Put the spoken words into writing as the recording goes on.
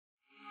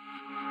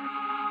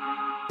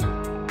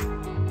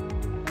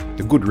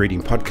The Good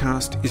Reading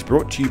Podcast is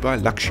brought to you by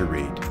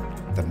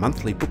LuxuryRead, the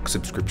monthly book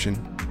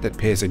subscription that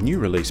pairs a new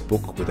release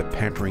book with a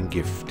pampering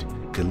gift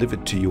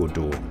delivered to your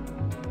door.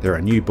 There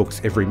are new books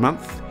every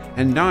month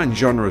and 9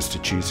 genres to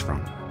choose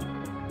from.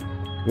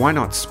 Why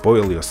not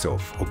spoil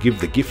yourself or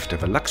give the gift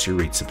of a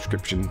LuxuryRead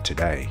subscription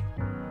today?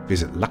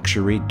 Visit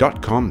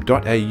luxury.com.au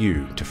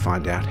to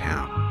find out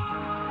how.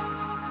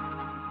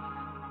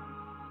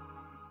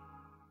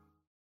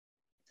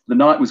 The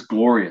night was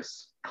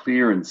glorious,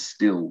 clear and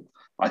still.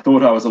 I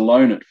thought I was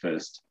alone at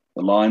first,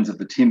 the lines of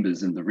the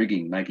timbers and the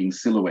rigging making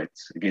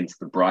silhouettes against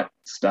the bright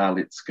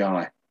starlit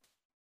sky.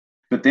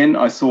 But then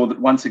I saw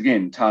that once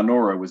again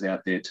Tarnora was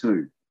out there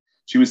too.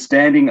 She was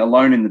standing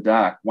alone in the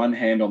dark, one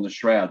hand on the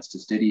shrouds to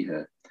steady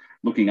her,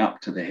 looking up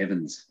to the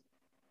heavens.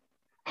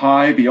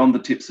 High beyond the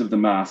tips of the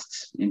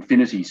masts,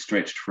 infinity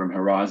stretched from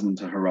horizon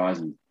to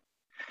horizon.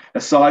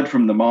 Aside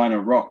from the minor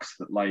rocks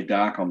that lay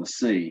dark on the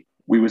sea,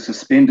 we were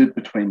suspended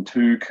between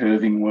 2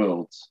 curving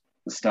worlds,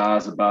 the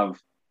stars above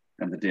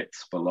and the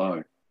depths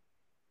below.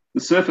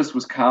 The surface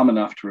was calm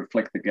enough to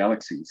reflect the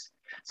galaxies,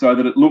 so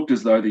that it looked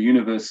as though the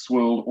universe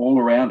swirled all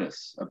around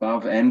us,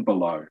 above and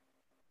below,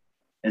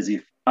 as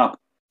if up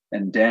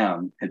and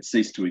down had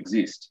ceased to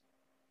exist,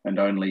 and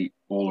only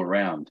all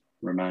around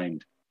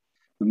remained.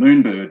 The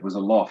moonbird was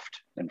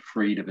aloft and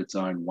freed of its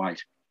own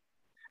weight.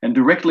 And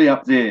directly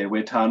up there,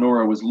 where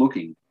Tarnora was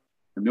looking,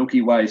 the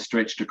Milky Way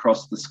stretched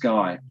across the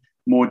sky,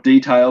 more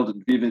detailed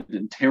and vivid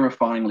and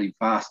terrifyingly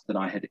vast than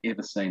I had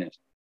ever seen it.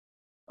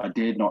 I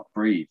dared not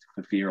breathe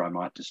for fear I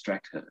might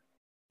distract her,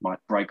 might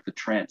break the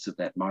trance of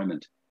that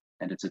moment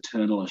and its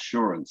eternal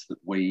assurance that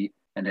we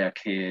and our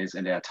cares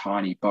and our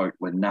tiny boat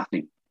were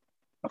nothing,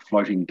 a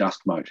floating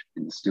dust mote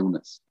in the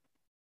stillness.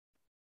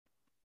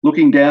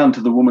 Looking down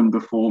to the woman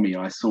before me,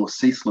 I saw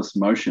ceaseless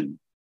motion.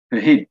 Her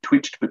head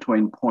twitched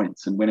between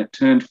points, and when it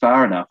turned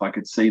far enough, I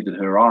could see that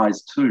her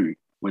eyes too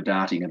were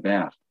darting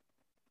about.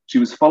 She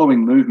was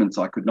following movements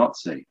I could not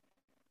see.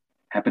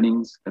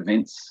 Happenings,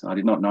 events, I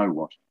did not know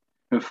what.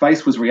 Her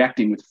face was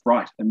reacting with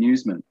fright,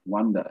 amusement,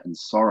 wonder and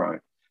sorrow,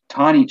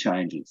 tiny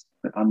changes,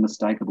 but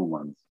unmistakable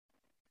ones.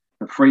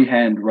 Her free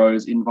hand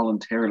rose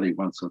involuntarily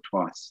once or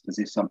twice, as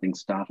if something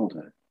startled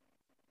her.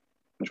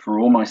 But for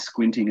all my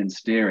squinting and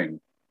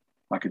staring,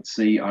 I could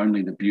see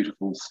only the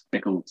beautiful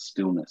speckled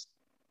stillness.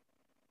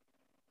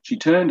 She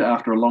turned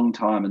after a long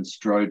time and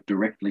strode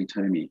directly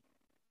to me.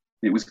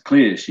 It was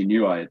clear she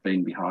knew I had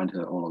been behind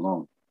her all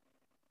along.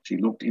 She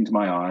looked into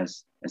my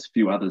eyes, as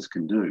few others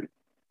can do,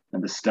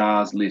 and the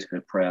stars lit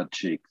her proud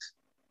cheeks.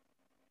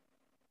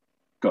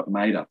 "Got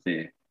made up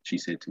there," she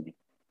said to me.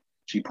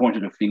 She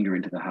pointed a finger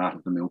into the heart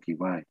of the Milky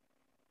Way.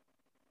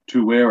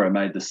 "Tuwera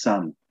made the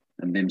sun,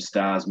 and them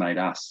stars made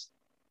us.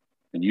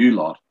 And you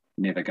lot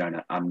never going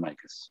to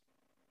unmake us."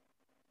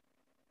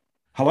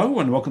 Hello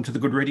and welcome to the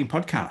Good Reading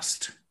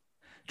Podcast.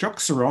 Jock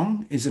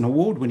Serong is an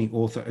award-winning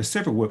author of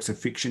several works of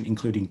fiction,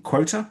 including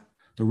Quota,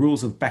 The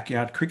Rules of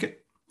Backyard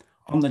Cricket,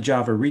 On the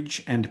Java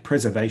Ridge, and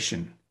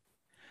Preservation.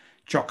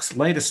 Jock's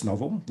latest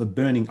novel, The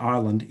Burning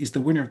Island, is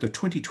the winner of the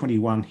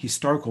 2021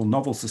 Historical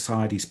Novel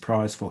Society's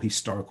Prize for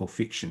Historical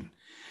Fiction.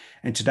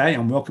 And today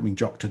I'm welcoming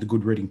Jock to the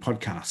Good Reading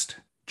Podcast.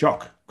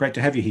 Jock, great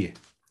to have you here.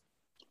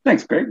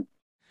 Thanks, Greg.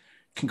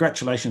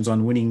 Congratulations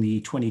on winning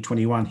the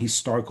 2021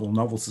 Historical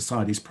Novel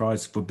Society's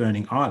Prize for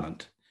Burning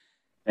Island.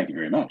 Thank you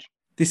very much.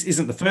 This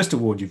isn't the first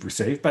award you've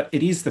received, but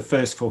it is the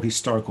first for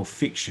historical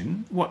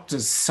fiction. What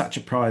does such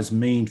a prize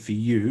mean for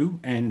you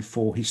and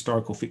for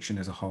historical fiction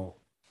as a whole?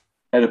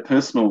 At a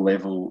personal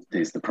level,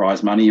 there's the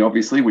prize money,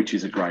 obviously, which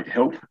is a great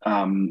help.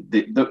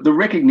 The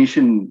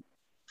recognition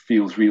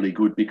feels really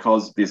good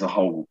because there's a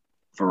whole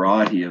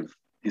variety of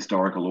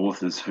historical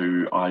authors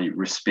who I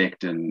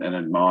respect and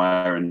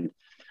admire. And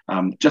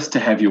just to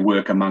have your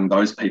work among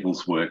those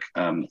people's work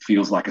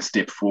feels like a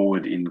step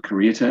forward in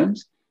career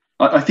terms.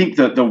 I think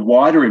that the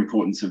wider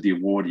importance of the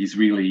award is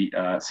really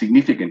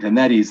significant, and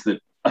that is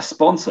that a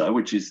sponsor,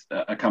 which is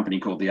a company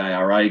called the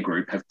ARA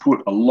Group, have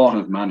put a lot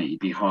of money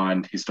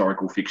behind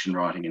historical fiction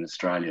writing in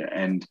Australia.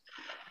 And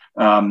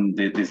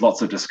there's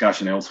lots of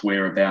discussion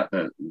elsewhere about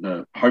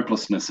the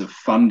hopelessness of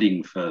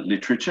funding for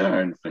literature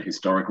and for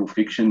historical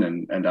fiction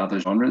and other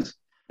genres.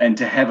 And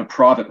to have a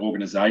private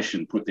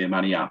organisation put their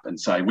money up and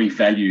say, we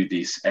value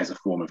this as a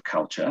form of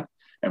culture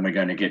and we're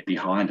going to get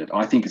behind it,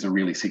 I think is a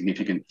really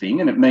significant thing.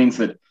 And it means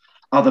that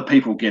other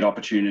people get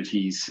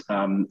opportunities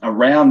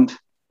around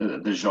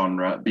the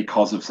genre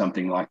because of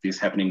something like this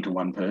happening to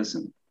one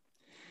person.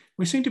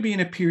 We seem to be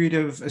in a period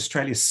of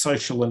Australia's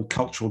social and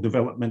cultural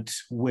development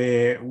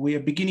where we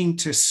are beginning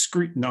to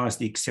scrutinise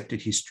the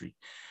accepted history,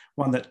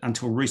 one that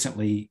until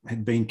recently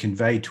had been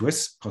conveyed to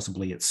us,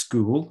 possibly at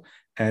school,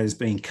 as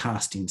being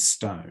cast in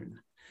stone.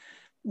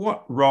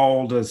 What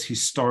role does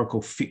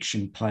historical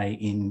fiction play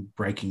in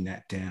breaking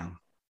that down?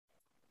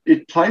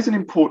 It plays an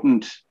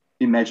important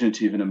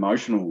imaginative and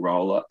emotional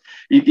role.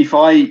 If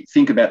I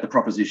think about the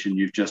proposition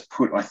you've just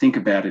put, I think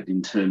about it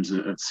in terms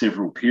of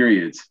several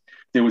periods.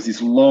 There was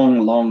this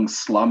long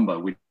slumber,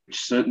 which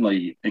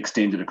certainly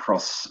extended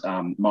across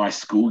my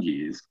school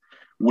years,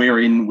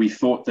 wherein we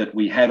thought that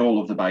we had all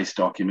of the base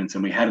documents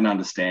and we had an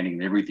understanding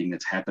of everything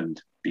that's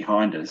happened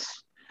behind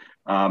us,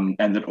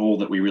 and that all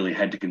that we really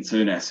had to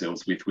concern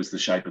ourselves with was the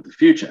shape of the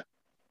future.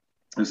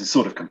 There's a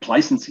sort of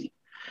complacency.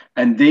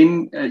 And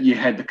then you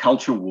had the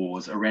culture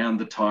wars around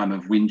the time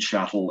of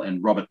Windschuttle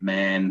and Robert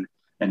Mann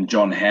and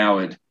John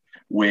Howard,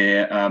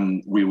 where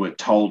we were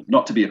told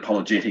not to be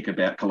apologetic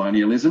about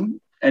colonialism.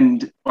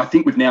 And I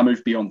think we've now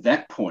moved beyond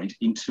that point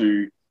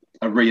into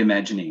a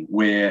reimagining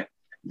where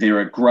there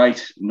are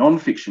great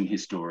non-fiction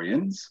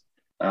historians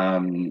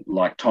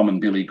like Tom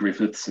and Billy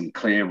Griffiths and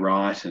Claire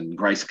Wright and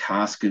Grace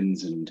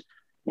Karskens and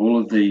all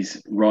of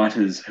these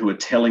writers who are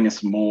telling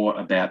us more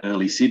about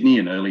early Sydney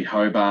and early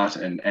Hobart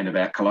and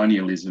about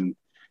colonialism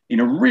in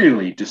a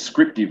really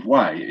descriptive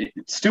way.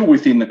 It's still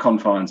within the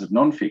confines of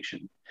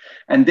non-fiction.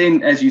 And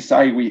then, as you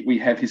say, we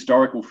have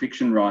historical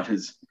fiction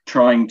writers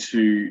trying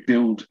to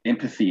build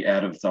empathy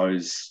out of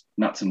those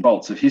nuts and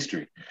bolts of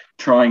history,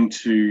 trying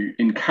to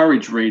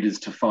encourage readers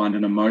to find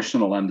an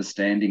emotional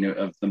understanding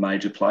of the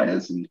major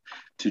players and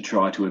to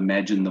try to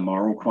imagine the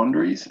moral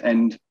quandaries.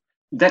 And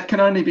that can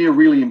only be a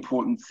really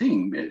important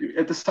thing.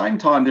 At the same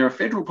time, there are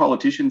federal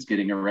politicians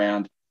getting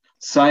around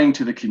saying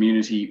to the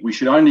community, we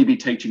should only be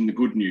teaching the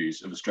good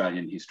news of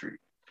Australian history,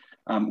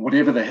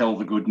 whatever the hell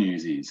the good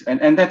news is.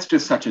 And that's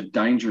just such a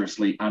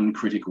dangerously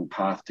uncritical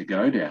path to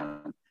go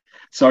down.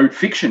 So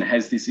fiction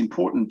has this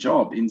important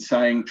job in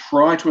saying,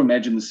 try to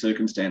imagine the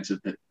circumstances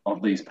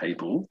of these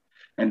people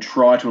and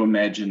try to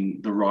imagine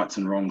the rights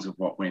and wrongs of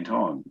what went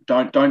on.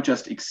 Don't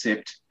just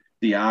accept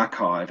the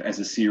archive as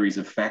a series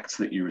of facts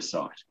that you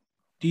recite.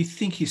 Do you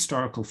think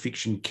historical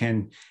fiction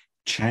can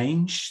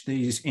change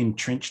these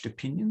entrenched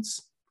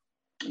opinions?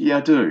 Yeah,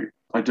 I do.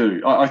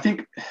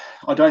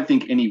 I don't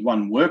think any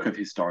one work of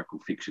historical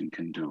fiction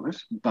can do it,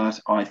 but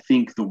I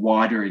think the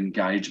wider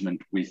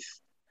engagement with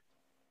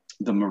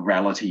the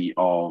morality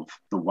of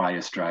the way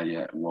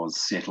Australia was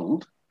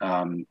settled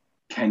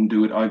can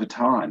do it over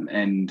time,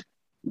 and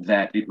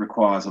that it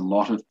requires a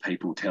lot of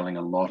people telling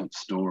a lot of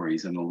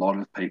stories and a lot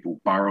of people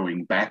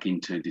burrowing back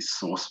into this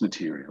source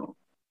material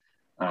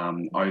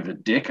over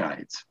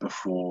decades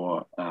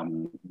before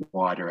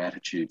wider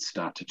attitudes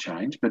start to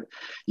change. But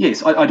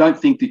yes, I don't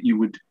think that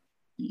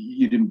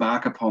you'd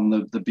embark upon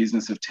the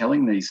business of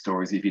telling these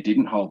stories if you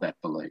didn't hold that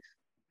belief.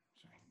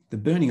 The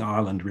Burning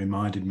Island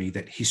reminded me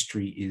that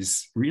history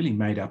is really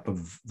made up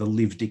of the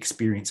lived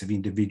experience of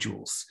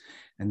individuals.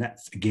 And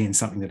that's, again,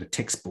 something that a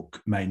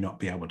textbook may not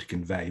be able to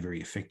convey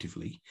very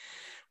effectively.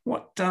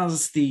 What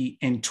does the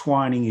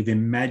entwining of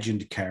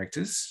imagined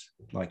characters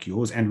like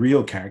yours and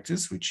real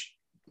characters, which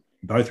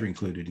both are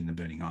included in the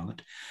Burning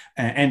Island,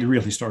 and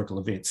real historical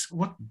events,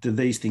 what do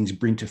these things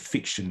bring to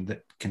fiction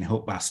that can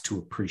help us to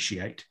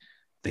appreciate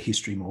the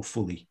history more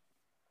fully?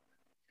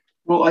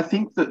 Well, I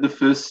think that the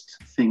first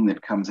thing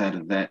that comes out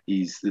of that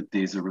is that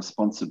there's a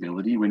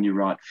responsibility when you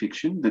write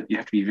fiction that you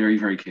have to be very,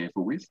 very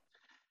careful with.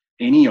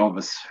 Any of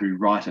us who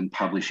write and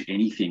publish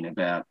anything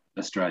about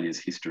Australia's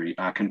history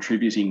are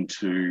contributing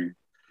to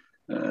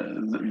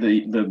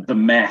the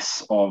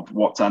mass of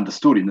what's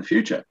understood in the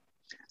future.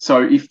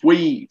 So if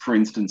we, for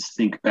instance,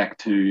 think back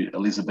to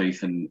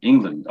Elizabethan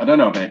England, I don't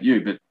know about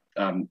you, but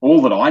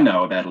all that I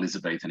know about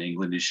Elizabethan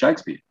England is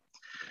Shakespeare.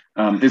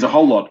 There's a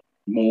whole lot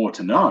more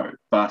to know,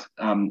 but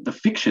the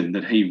fiction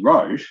that he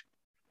wrote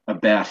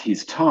about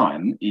his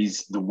time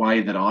is the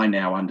way that I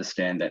now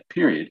understand that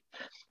period.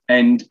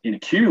 And in a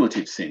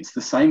cumulative sense,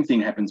 the same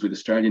thing happens with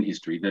Australian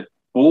history, that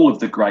all of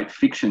the great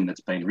fiction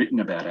that's been written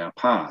about our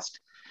past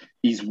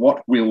is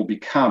what will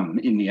become,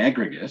 in the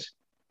aggregate,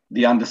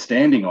 the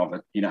understanding of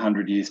it in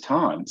 100 years'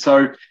 time.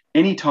 So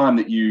any time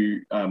that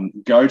you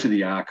go to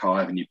the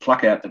archive and you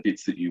pluck out the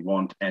bits that you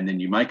want and then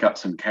you make up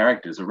some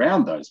characters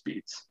around those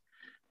bits,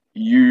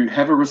 you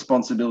have a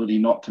responsibility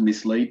not to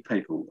mislead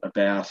people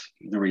about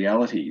the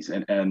realities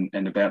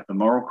and about the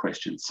moral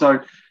questions. So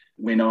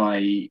when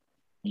I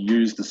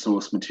use the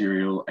source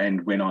material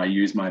and when I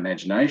use my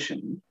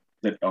imagination,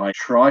 that I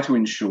try to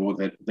ensure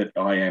that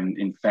I am,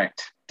 in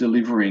fact,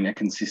 delivering a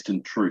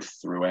consistent truth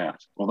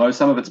throughout. Although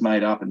some of it's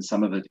made up and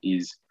some of it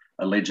is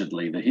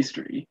allegedly the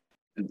history,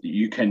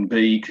 you can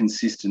be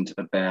consistent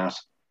about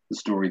the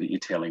story that you're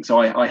telling. So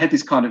I had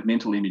this kind of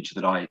mental image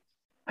that I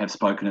have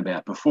spoken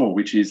about before,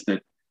 which is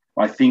that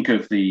I think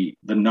of the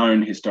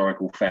known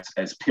historical facts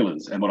as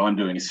pillars, and what I'm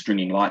doing is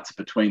stringing lights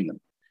between them.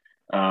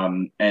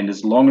 And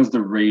as long as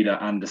the reader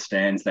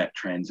understands that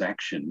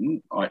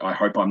transaction, I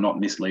hope I'm not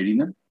misleading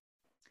them.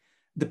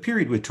 The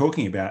period we're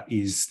talking about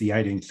is the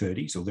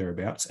 1830s or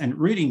thereabouts. And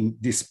reading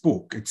this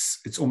book,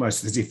 it's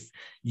almost as if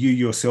you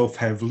yourself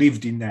have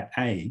lived in that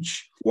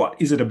age. What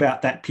is it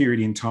about that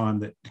period in time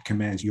that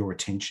commands your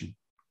attention?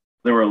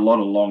 There were a lot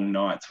of long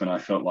nights when I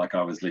felt like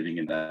I was living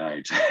in that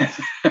age,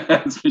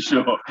 that's for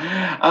sure.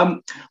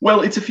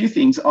 Well, it's a few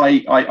things.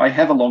 I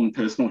have a long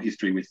personal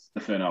history with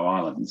the Furneaux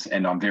Islands,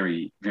 and I'm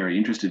very, very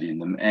interested in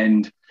them.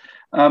 And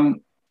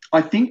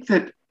I think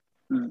that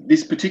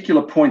this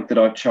particular point that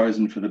I've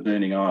chosen for the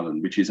Burning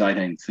Island, which is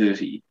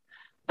 1830,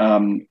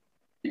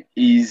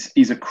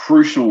 is a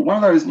crucial, one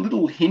of those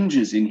little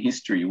hinges in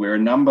history where a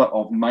number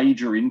of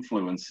major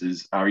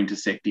influences are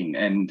intersecting,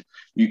 and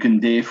you can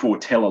therefore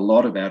tell a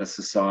lot about a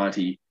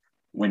society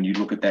when you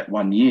look at that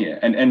one year.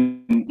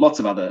 And lots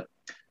of other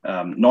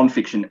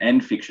non-fiction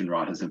and fiction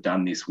writers have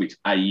done this with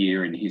a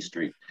year in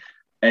history.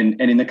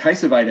 And in the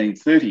case of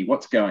 1830,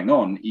 what's going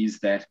on is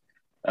that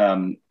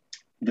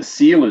the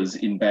sealers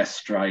in Bass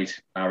Strait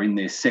are in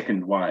their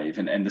second wave.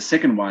 And the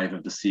second wave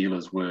of the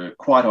sealers were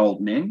quite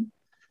old men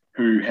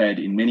who had,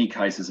 in many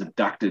cases,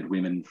 abducted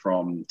women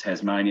from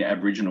Tasmania,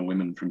 Aboriginal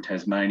women from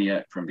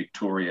Tasmania, from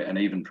Victoria, and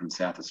even from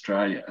South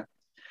Australia,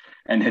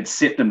 and had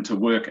set them to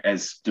work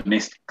as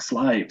domestic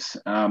slaves,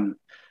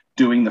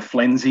 doing the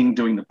flensing,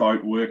 doing the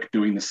boat work,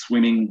 doing the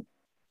swimming,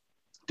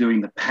 doing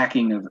the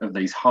packing of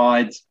these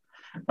hides.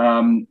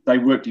 They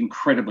worked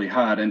incredibly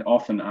hard and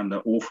often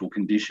under awful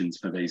conditions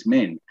for these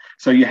men.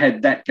 So you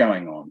had that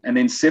going on. And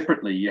then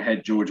separately, you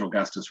had George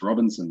Augustus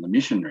Robinson, the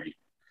missionary,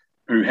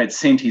 who had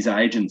sent his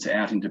agents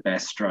out into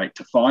Bass Strait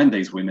to find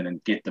these women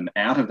and get them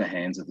out of the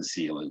hands of the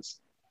sealers,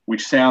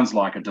 which sounds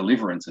like a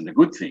deliverance and a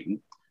good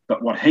thing.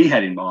 But what he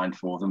had in mind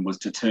for them was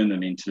to turn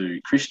them into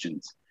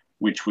Christians,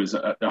 which was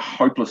a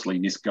hopelessly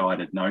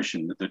misguided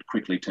notion that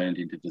quickly turned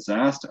into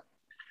disaster.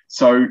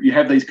 So you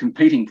have these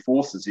competing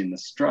forces in the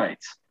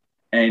Straits,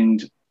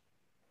 and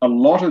a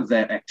lot of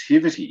that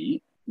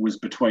activity was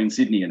between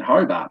Sydney and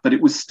Hobart, but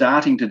it was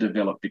starting to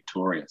develop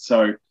Victoria.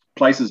 So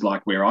places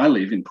like where I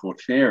live in Port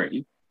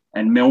Fairy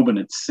and Melbourne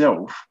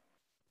itself,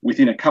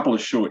 within a couple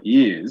of short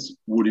years,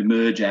 would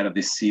emerge out of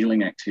this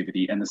sealing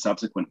activity and the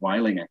subsequent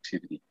whaling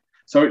activity.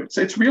 So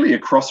it's really a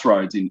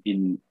crossroads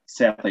in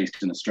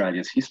southeastern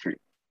Australia's history.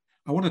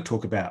 I want to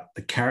talk about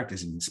the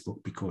characters in this book,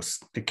 because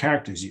the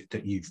characters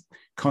that you've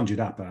conjured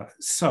up are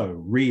so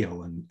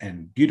real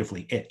and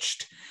beautifully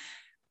etched.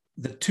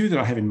 The two that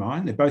I have in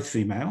mind, they're both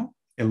female: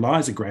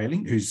 Eliza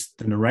Grayling, who's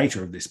the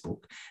narrator of this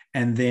book,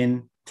 and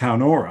then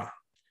Taonora.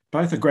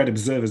 Both are great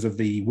observers of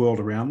the world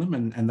around them,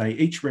 and they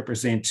each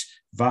represent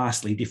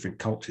vastly different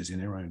cultures in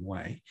their own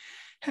way.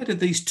 How did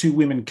these two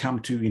women come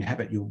to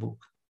inhabit your book?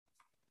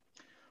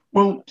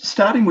 Well,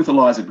 starting with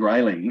Eliza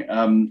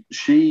Grayling,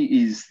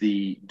 she is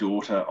the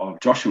daughter of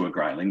Joshua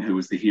Grayling, who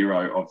was the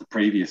hero of the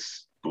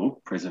previous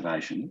book,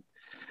 Preservation.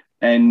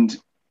 And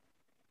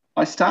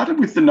I started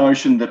with the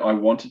notion that I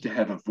wanted to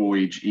have a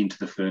voyage into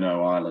the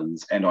Furneaux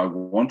Islands, and I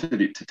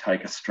wanted it to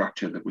take a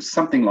structure that was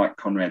something like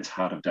Conrad's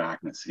Heart of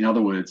Darkness. In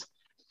other words,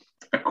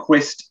 a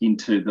quest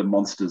into the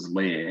monster's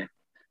lair.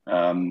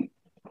 And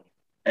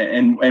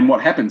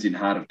what happens in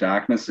Heart of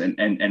Darkness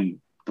and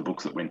the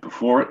books that went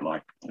before it,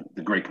 like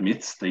the Greek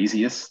myths,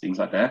 Theseus, things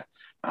like that,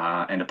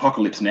 and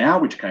Apocalypse Now,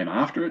 which came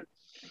after it.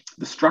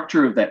 The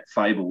structure of that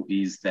fable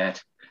is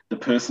that the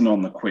person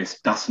on the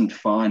quest doesn't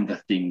find the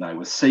thing they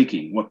were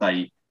seeking. What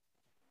they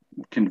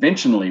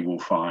conventionally will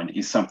find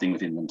is something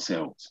within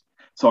themselves.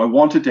 So I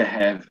wanted to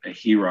have a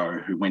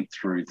hero who went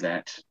through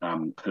that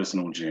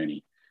personal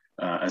journey,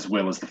 as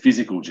well as the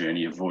physical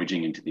journey of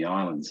voyaging into the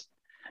islands.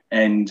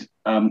 And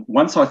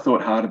once I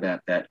thought hard about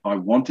that, I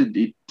wanted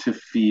it to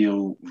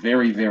feel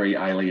very, very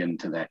alien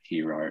to that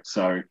hero.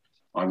 So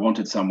I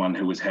wanted someone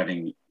who was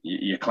having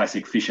your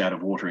classic fish out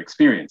of water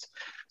experience.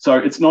 So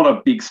it's not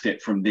a big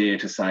step from there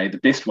to say the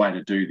best way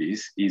to do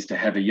this is to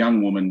have a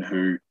young woman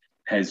who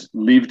has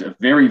lived a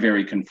very,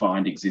 very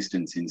confined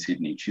existence in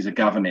Sydney. She's a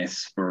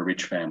governess for a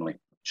rich family.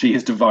 She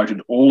has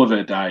devoted all of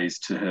her days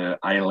to her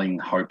ailing,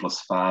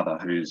 hopeless father,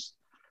 who's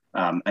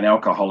an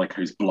alcoholic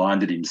who's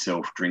blinded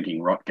himself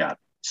drinking rot gut.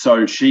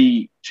 So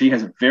she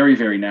has a very,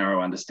 very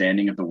narrow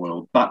understanding of the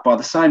world, but by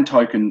the same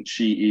token,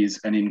 she is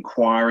an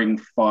inquiring,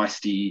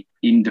 feisty,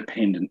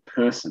 independent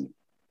person.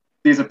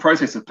 There's a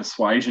process of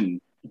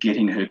persuasion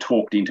getting her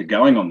talked into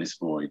going on this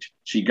voyage.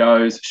 She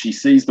goes, she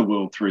sees the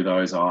world through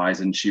those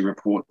eyes, and she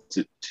reports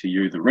it to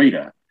you, the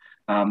reader.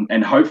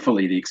 And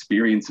hopefully the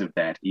experience of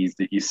that is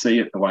that you see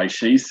it the way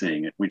she's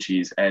seeing it, which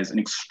is as an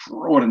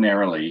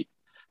extraordinarily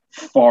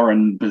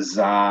foreign,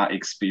 bizarre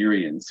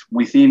experience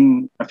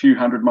within a few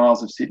hundred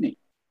miles of Sydney.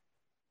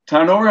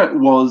 Taonora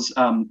was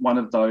one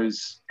of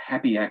those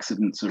happy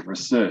accidents of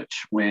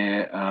research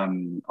where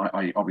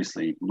I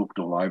obviously looked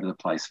all over the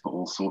place for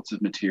all sorts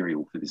of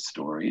material for this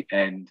story,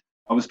 and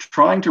I was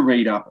trying to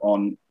read up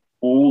on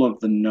all of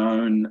the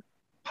known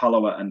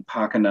Palawa and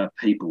Pakana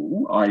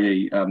people,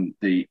 i.e.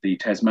 the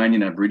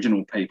Tasmanian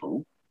Aboriginal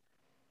people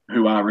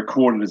who are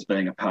recorded as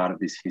being a part of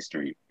this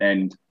history.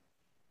 And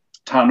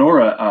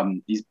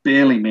Taonora is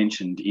barely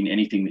mentioned in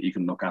anything that you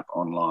can look up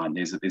online.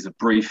 There's a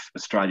brief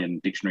Australian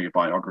Dictionary of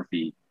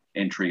Biography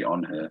entry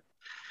on her.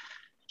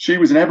 She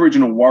was an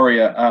Aboriginal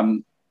warrior.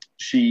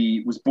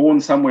 She was born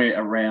somewhere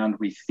around,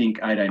 we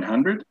think,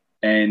 1800,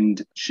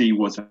 and she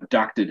was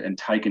abducted and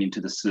taken into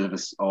the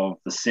service of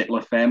the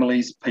settler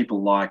families,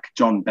 people like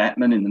John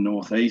Batman in the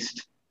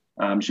northeast.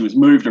 She was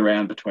moved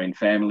around between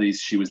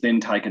families. She was then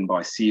taken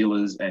by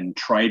sealers and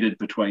traded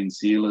between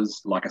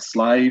sealers like a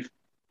slave.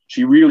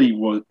 She really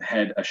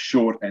had a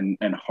short and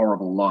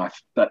horrible life.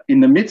 But in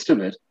the midst of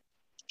it,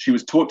 she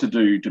was taught to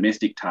do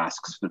domestic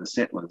tasks for the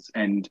settlers,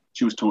 and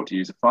she was taught to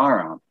use a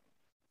firearm.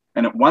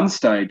 And at one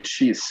stage,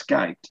 she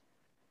escaped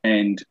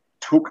and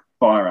took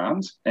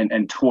firearms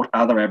and taught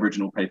other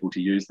Aboriginal people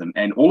to use them.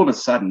 And all of a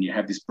sudden, you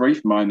have this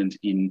brief moment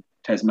in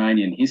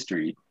Tasmanian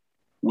history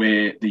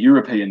where the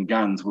European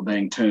guns were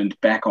being turned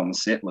back on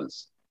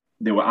settlers.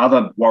 There were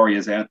other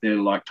warriors out there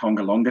like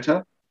Tonga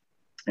Longata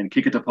and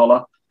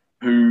Kikatapola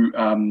who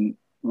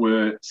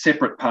were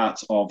separate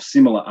parts of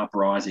similar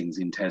uprisings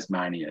in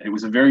Tasmania. It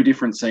was a very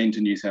different scene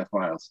to New South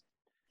Wales.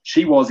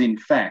 She was, in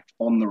fact,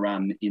 on the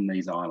run in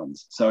these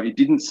islands. So it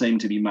didn't seem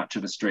to be much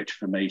of a stretch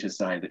for me to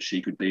say that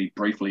she could be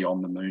briefly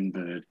on the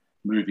Moonbird,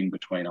 moving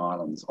between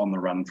islands, on the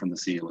run from the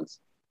sealers.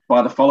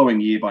 By the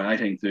following year, by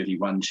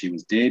 1831, she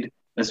was dead.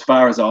 As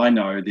far as I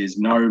know, there's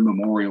no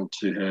memorial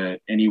to her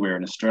anywhere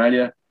in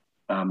Australia.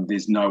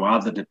 There's no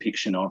other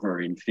depiction of her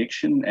in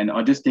fiction. And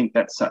I just think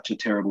that's such a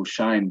terrible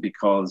shame,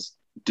 because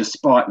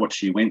despite what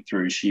she went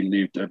through, she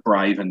lived a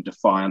brave and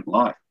defiant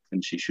life,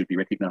 and she should be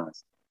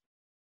recognised.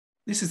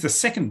 This is the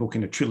second book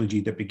in a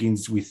trilogy that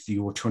begins with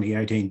your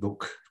 2018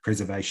 book,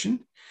 Preservation.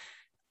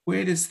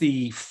 Where does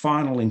the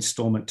final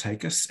instalment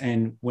take us,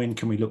 and when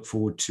can we look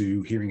forward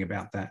to hearing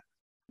about that?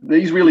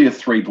 These really are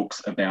 3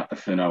 books about the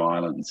Furneaux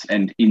Islands,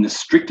 and in the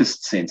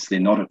strictest sense, they're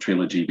not a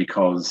trilogy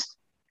because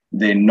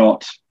they're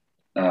not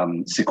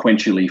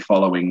sequentially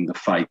following the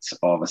fates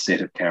of a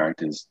set of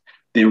characters.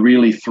 They're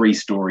really 3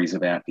 stories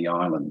about the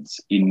islands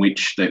in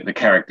which the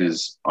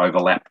characters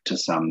overlap to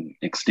some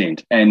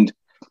extent. And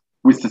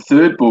with the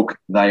 3rd book,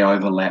 they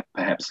overlap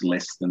perhaps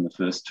less than the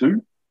first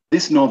 2.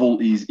 This novel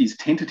is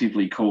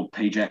tentatively called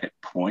Pea Jacket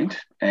Point,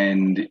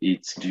 and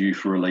it's due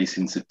for release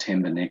in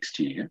September next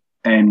year.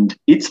 And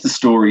it's the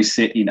story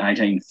set in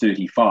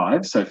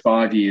 1835, so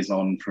 5 years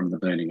on from the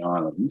Burning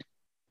Island,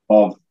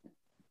 of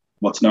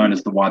what's known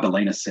as the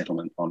Wyballina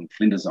settlement on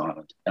Flinders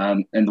Island.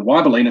 And the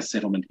Wyballina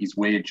settlement is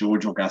where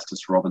George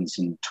Augustus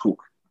Robinson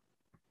took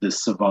the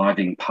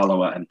surviving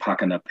Palawa and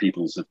Pakana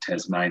peoples of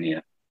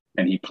Tasmania,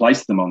 and he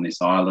placed them on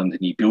this island,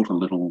 and he built a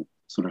little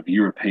sort of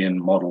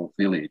European model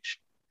village.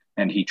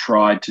 And he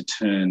tried to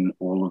turn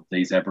all of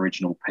these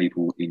Aboriginal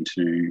people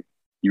into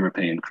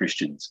European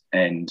Christians.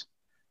 And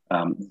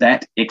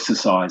that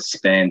exercise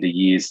spanned the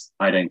years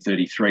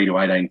 1833 to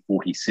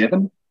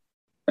 1847.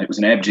 It was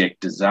an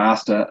abject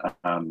disaster.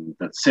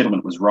 The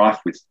settlement was rife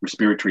with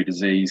respiratory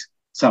disease.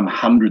 Some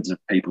hundreds of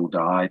people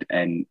died,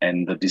 and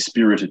the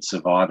dispirited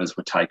survivors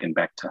were taken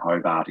back to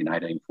Hobart in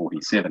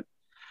 1847.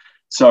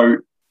 So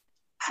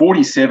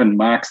 47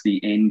 marks the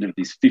end of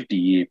this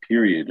 50-year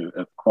period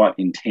of quite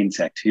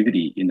intense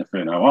activity in the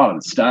Furneaux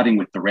Islands, starting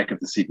with the wreck of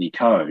the Sydney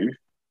Cove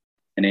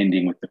and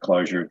ending with the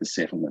closure of the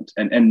settlement.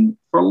 And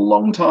for a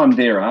long time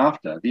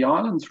thereafter, the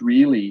islands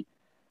really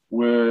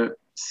were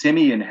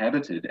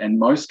semi-inhabited and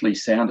mostly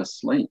sound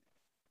asleep.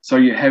 So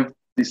you have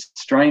this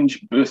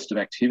strange burst of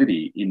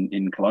activity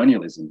in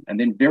colonialism, and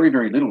then very,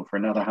 very little for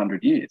another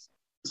 100 years.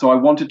 So I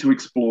wanted to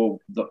explore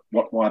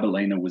what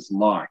Wyballina was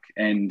like,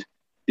 and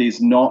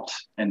there's not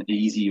an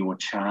easy or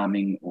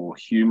charming or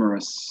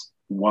humorous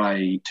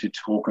way to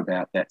talk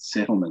about that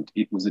settlement.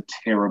 It was a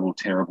terrible,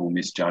 terrible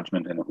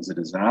misjudgment, and it was a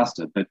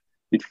disaster. But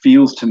it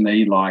feels to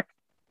me like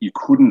you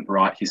couldn't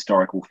write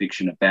historical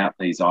fiction about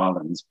these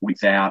islands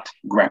without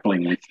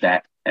grappling with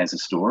that as a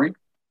story.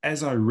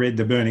 As I read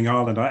The Burning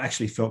Island, I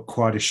actually felt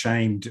quite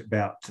ashamed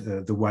about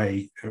the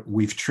way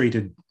we've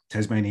treated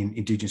Tasmanian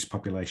Indigenous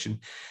population.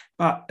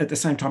 But at the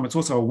same time, it's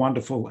also a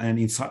wonderful and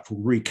insightful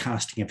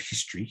recasting of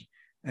history,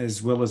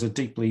 as well as a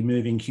deeply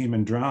moving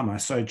human drama.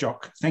 So,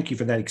 Jock, thank you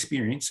for that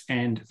experience,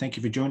 and thank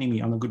you for joining me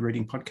on the Good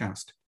Reading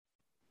Podcast.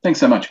 Thanks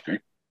so much,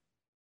 Greg.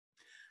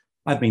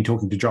 I've been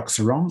talking to Jock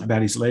Serong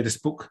about his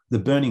latest book, The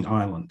Burning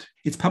Island.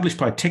 It's published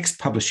by Text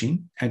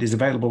Publishing and is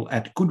available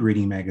at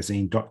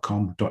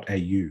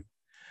goodreadingmagazine.com.au.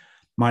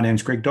 My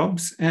name's Greg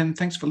Dobbs, and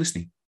thanks for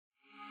listening.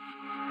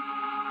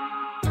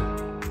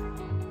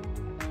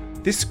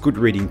 This Good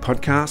Reading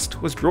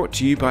Podcast was brought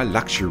to you by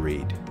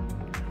Luxuread.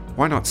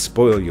 Why not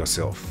spoil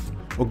yourself,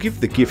 or give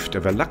the gift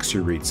of a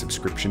Luxuread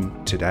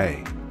subscription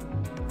today?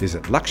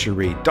 Visit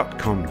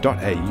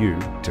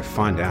luxuread.com.au to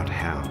find out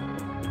how.